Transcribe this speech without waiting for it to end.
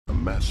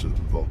massive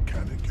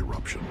volcanic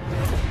eruption.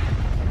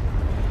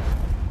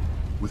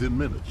 Within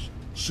minutes,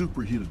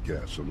 superheated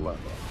gas and lava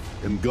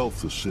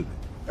engulf the city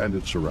and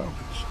its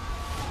surroundings.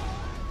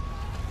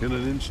 In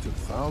an instant,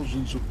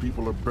 thousands of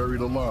people are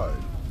buried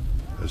alive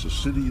as a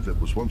city that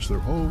was once their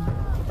home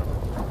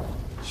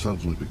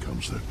suddenly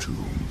becomes their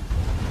tomb.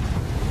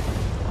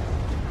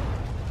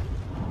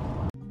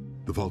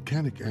 The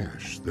volcanic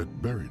ash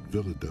that buried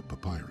Villa de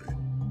Papyri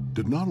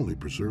did not only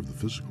preserve the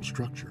physical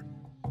structure,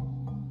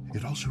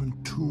 it also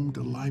entombed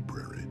a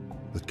library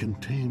that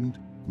contained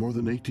more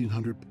than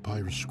 1,800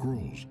 papyrus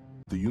scrolls.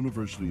 The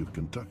University of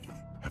Kentucky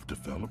have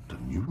developed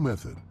a new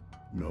method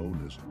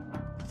known as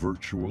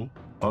virtual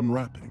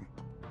unwrapping,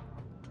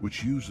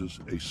 which uses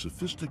a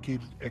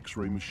sophisticated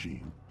X-ray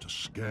machine to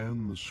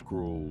scan the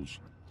scrolls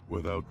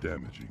without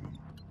damaging them.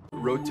 It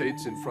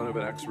rotates in front of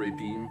an X-ray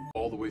beam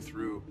all the way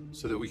through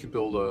so that we can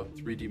build a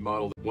 3D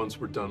model. Once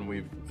we're done,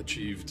 we've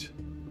achieved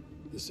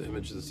this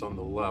image that's on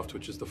the left,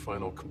 which is the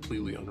final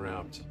completely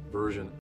unwrapped version.